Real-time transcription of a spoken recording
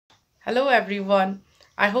Hello everyone.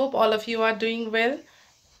 I hope all of you are doing well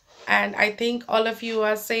and I think all of you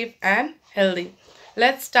are safe and healthy.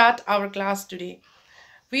 Let's start our class today.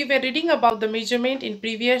 We were reading about the measurement in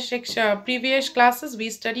previous classes. We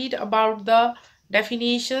studied about the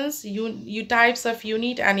definitions, types of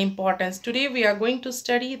unit and importance. Today we are going to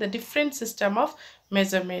study the different system of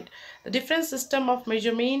measurement. The different system of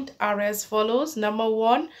measurement are as follows. Number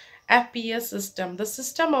 1, FPS system. The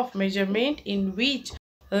system of measurement in which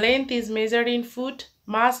length is measured in foot,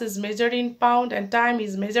 mass is measured in pound and time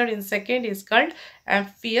is measured in second is called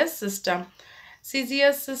FPS system.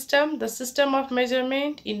 CGS system, the system of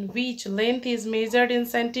measurement in which length is measured in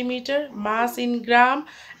centimeter, mass in gram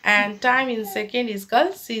and time in second is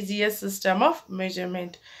called CGS system of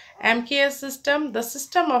measurement. MKS system, the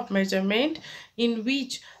system of measurement in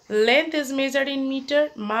which length is measured in meter,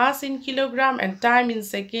 mass in kilogram and time in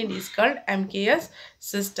second is called MKS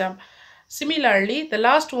system. Similarly, the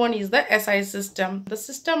last one is the SI system, the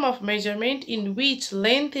system of measurement in which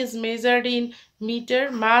length is measured in meter,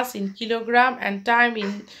 mass in kilogram and time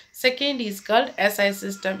in second is called SI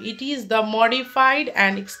system. It is the modified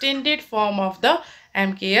and extended form of the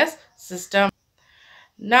MKS system.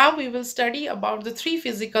 Now we will study about the three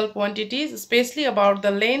physical quantities, especially about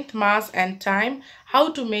the length, mass and time,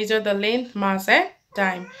 how to measure the length, mass and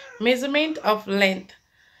time. Measurement of length.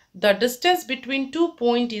 The distance between 2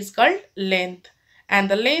 points is called length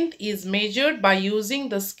and the length is measured by using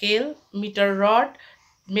the scale, meter rod,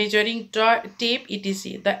 measuring tape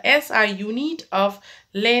etc. The SI unit of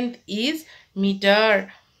length is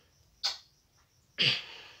meter.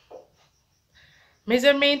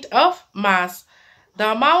 Measurement of mass.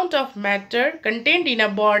 The amount of matter contained in a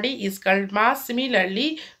body is called mass.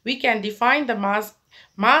 Similarly, we can define the mass.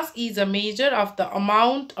 Mass is a measure of the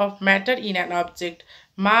amount of matter in an object.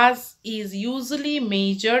 Mass is usually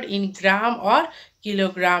measured in gram or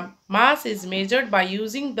kilogram. Mass is measured by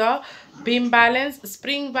using the beam balance,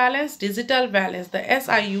 spring balance, digital balance. The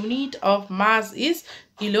SI unit of mass is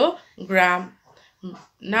kilogram.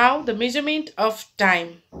 Now the measurement of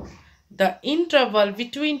time. The interval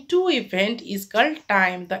between two events is called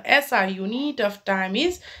time. The SI unit of time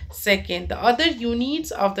is second. The other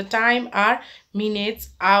units of the time are minutes,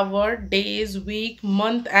 hour, days, week,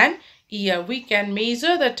 month and year. We can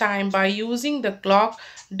measure the time by using the clock,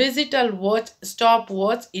 digital watch,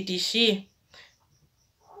 stopwatch, etc.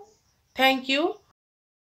 Thank you.